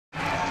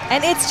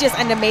And it's just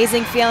an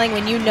amazing feeling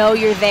when you know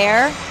you're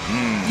there.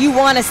 You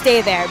want to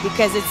stay there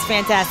because it's a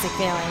fantastic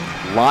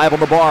feeling. Live on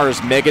the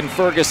bars, Megan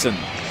Ferguson.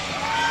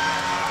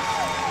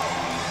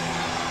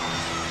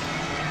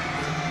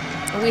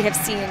 We have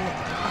seen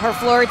her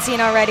floor routine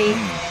already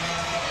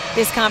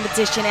this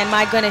competition, and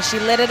my goodness, she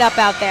lit it up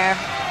out there.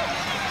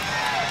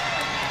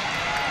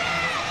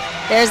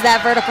 There's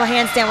that vertical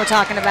handstand we're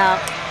talking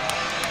about.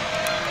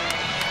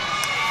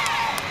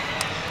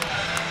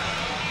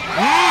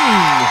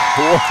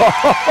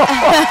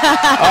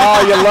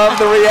 Oh, you love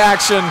the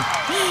reaction.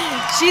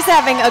 She's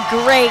having a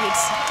great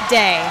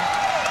day.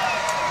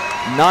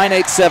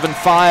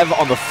 9.875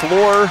 on the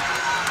floor.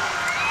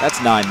 That's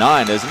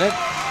 9.9, isn't it?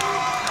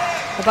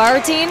 The bar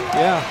routine?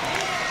 Yeah.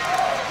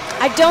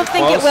 I don't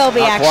think Close? it will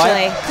be, Not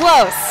actually.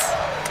 Close.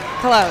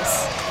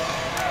 Close.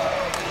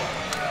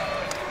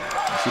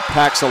 She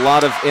packs a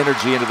lot of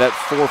energy into that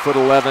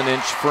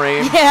 4'11"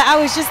 frame. Yeah, I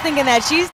was just thinking that. She's